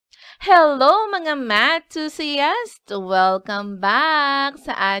Hello mga math enthusiasts! Welcome back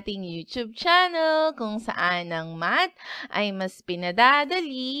sa ating YouTube channel kung saan ang math ay mas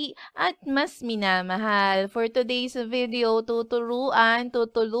pinadadali at mas minamahal. For today's video, tutulungan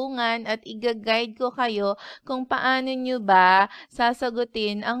at i-guide ko kayo kung paano nyo ba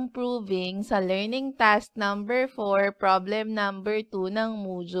sasagutin ang proving sa learning task number 4, problem number 2 ng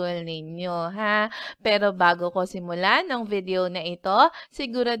module ninyo. Pero bago ko simulan ang video na ito,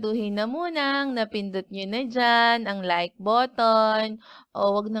 siguraduhin na munang napindot nyo na dyan ang like button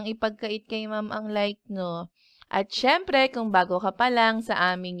o wag nang ipagkait kay ma'am ang like no. At syempre, kung bago ka pa lang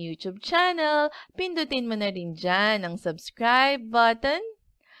sa aming YouTube channel, pindutin mo na rin dyan ang subscribe button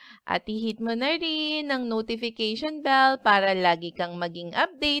at i-hit mo na rin ang notification bell para lagi kang maging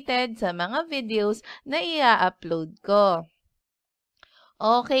updated sa mga videos na i-upload ko.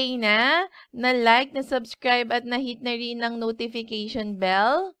 Okay na? Na-like, na-subscribe at na-hit na rin ang notification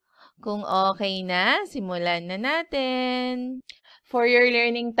bell? Kung okay na, simulan na natin. For your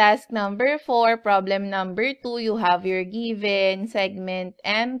learning task number 4, problem number 2, you have your given segment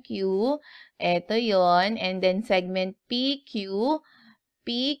MQ. Ito yon. And then segment PQ,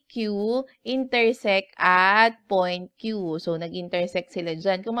 intersect at point Q. So, nag-intersect sila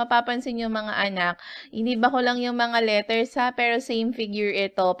dyan. Kung mapapansin nyo mga anak, iniba ko lang yung mga letters pero same figure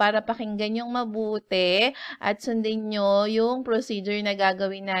ito para pakinggan yung mabuti at sundin nyo yung procedure na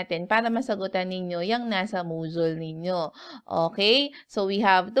gagawin natin para masagutan ninyo yung nasa module ninyo. Okay? So, we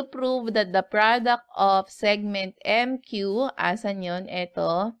have to prove that the product of segment MQ, asan yun?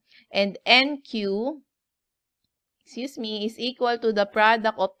 Ito. And NQ, is equal to the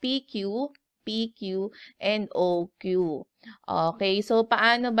product of PQ, and OQ. Okay, so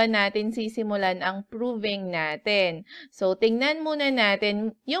paano ba natin sisimulan ang proving natin? So, tingnan muna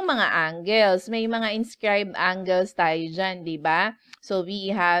natin yung mga angles. May mga inscribed angles tayo dyan, di ba? So,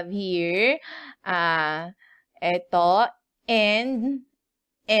 we have here, ito, and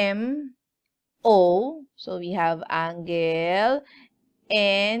M, O. So, we have angle,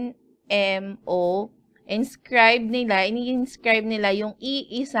 N, M, O. Ini-inscribe nila yung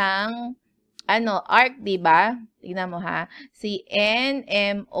iisang arc, di ba? Tingnan mo ha. Si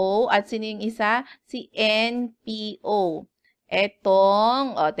NMO at sino yung isa? Si NPO.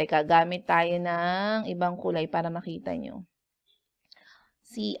 Etong, teka, gamit tayo ng ibang kulay para makita nyo.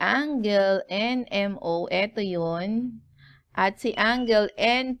 Si angle NMO, eto yun. At si angle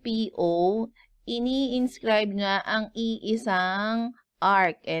NPO, ini-inscribe niya ang iisang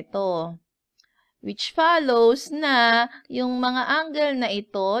arc. Eto. Which follows na yung mga angle na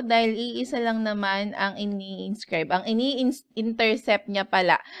ito, dahil iisa lang naman ang ini-inscribe. Ang ini-intercept niya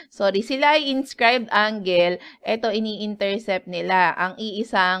pala. Sorry, sila ay inscribed angle. Ito, ini-intercept nila ang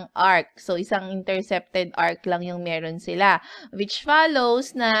iisang arc. So, isang intercepted arc lang yung meron sila. Which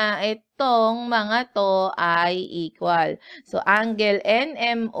follows na itong mga to ay equal. So, angle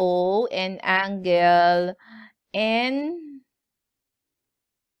NMO and angle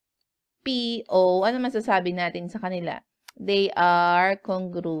PO, ano masasabi natin sa kanila? They are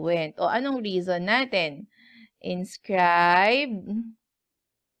congruent. O anong reason natin? Inscribed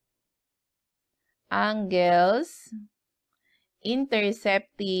angles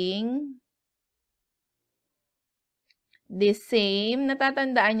intercepting the same.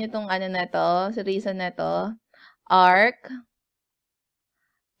 Natatandaan nyo tong na to, sa reason na to. Arc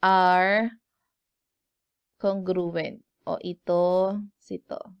are congruent. O ito,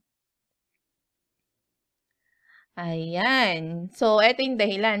 sito. Ayan. So, ito yung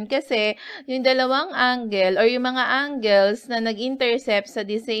dahilan. Kasi, yung dalawang angle or yung mga angles na nag-intercept sa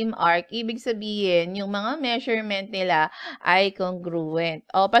the same arc, ibig sabihin, yung mga measurement nila ay congruent.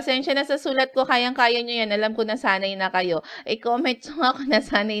 O, pasensya na sa sulat ko, kayang-kaya nyo yan. Alam ko na sanay na kayo. I-comment nyo ako na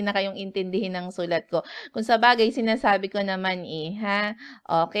sanay na kayong intindihin ng sulat ko. Kung sa bagay, sinasabi ko naman ha?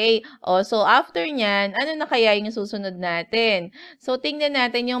 Okay. O, so, after nyan, ano na kaya yung susunod natin? So, tingnan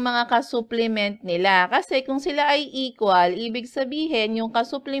natin yung mga ka-supplement nila. Kasi, kung sila ay equal, ibig sabihin, yung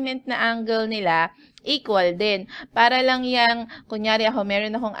ka-supplement na angle nila, equal din. Para lang yang, kunyari ako,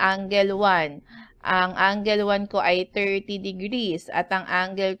 meron akong angle 1. Ang angle 1 ko ay 30 degrees at ang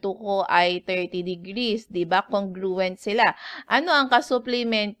angle 2 ko ay 30 degrees. Diba? Congruent sila. Ano ang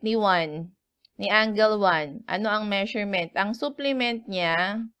ka-supplement ni 1? Ni angle 1? Ano ang measurement? Ang supplement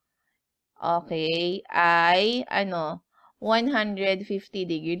niya, okay, ay, 150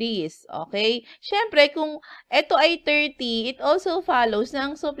 degrees. Okay? Siyempre, kung ito ay 30, it also follows na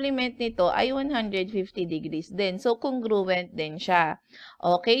ang supplement nito ay 150 degrees din. So, congruent din siya.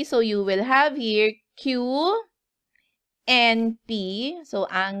 Okay? So, you will have here Q and P. So,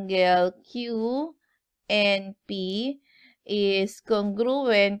 angle Q and P. is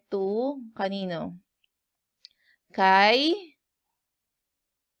congruent to kanino? Kay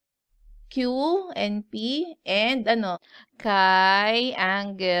Q and P and ano? Kay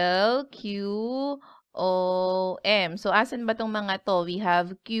angle QOM. So, asan ba tong mga to? We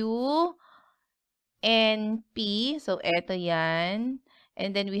have Q and P. So, eto yan.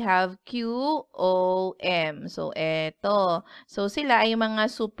 And then we have QOM. So, eto. So, sila ay mga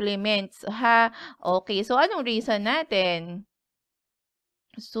supplements. Ha? Okay. So, anong reason natin?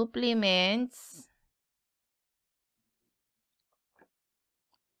 Supplements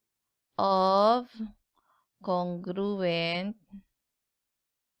of congruent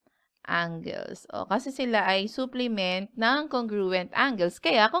angles. O, kasi sila ay supplement ng congruent angles.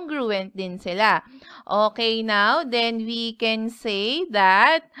 Kaya, congruent din sila. Okay, now, then we can say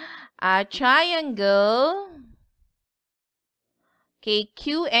that a triangle, okay,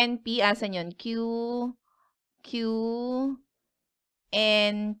 Q and P, asan yun? Q,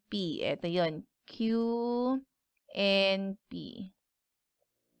 and P. Ito yun. Q, and P.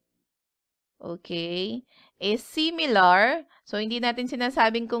 Okay? Is similar. So, hindi natin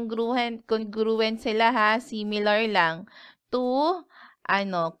sinasabing congruent sila ha. Similar lang to,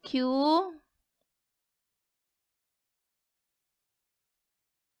 ano, Q,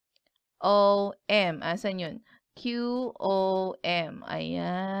 O, M. Asan yun? Q, O, M.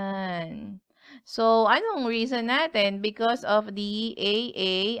 Ayan. So, anong reason natin? Because of the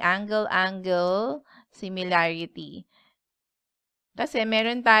AA, angle-angle similarity. Kasi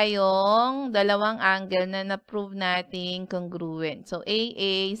meron tayong dalawang angle na na-prove nating congruent. So,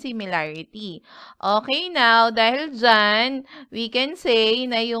 AA, similarity. Okay, now, dahil dyan, we can say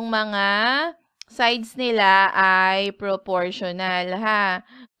na yung mga sides nila ay proportional, ha?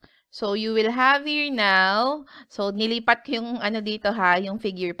 So, you will have here now, so nilipat ko yung ano dito ha, yung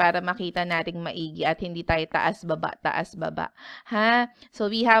figure para makita nating maigi at hindi tayo taas baba, ha?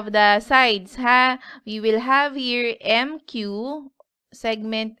 So, we have the sides, ha? We will have here MQ,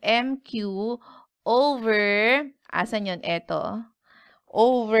 segment MQ over, asan yun? Eto.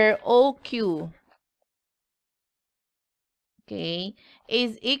 Over OQ. Okay?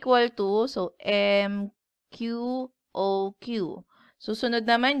 Is equal to, so MQ, OQ. Susunod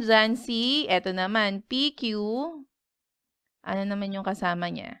naman dyan, eto naman, PQ. Ano naman yung kasama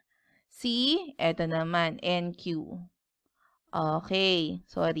niya? Eto naman, NQ. Okay.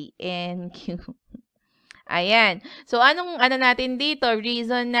 Sorry, NQ. Ayan. So, anong ano natin dito?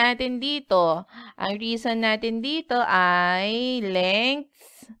 Reason natin dito. Ang reason natin dito ay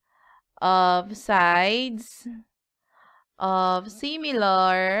lengths of sides of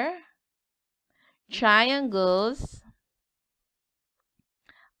similar triangles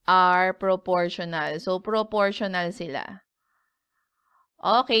are proportional. So, proportional sila.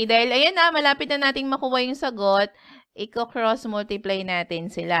 Okay, dahil ayan na, malapit na nating makuha yung sagot, i-cross multiply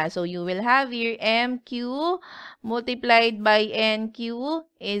natin sila. So, you will have here MQ multiplied by NQ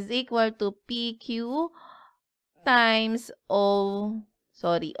is equal to PQ times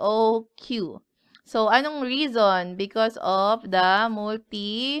OQ. So, anong reason? Because of the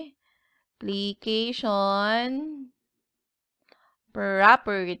multiplication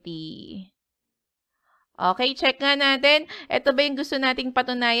property. Okay, check nga natin. Ito ba yung gusto nating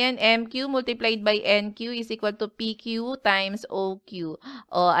patunayan? MQ multiplied by NQ is equal to PQ times OQ.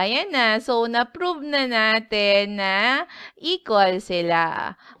 O, ayan na. So, na-prove na natin na equal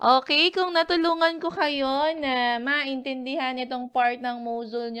sila. Okay, kung natulungan ko kayo na maintindihan itong part ng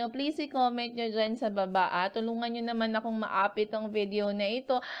module nyo, please i-comment nyo dyan sa baba. Tulungan nyo naman akong maapit ang video na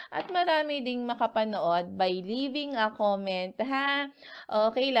ito at marami ding makapanood by leaving a comment, ha?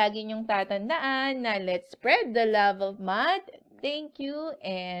 Okay, lagi nyong tatandaan na let's spread the love of math. Thank you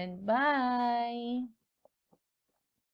and bye!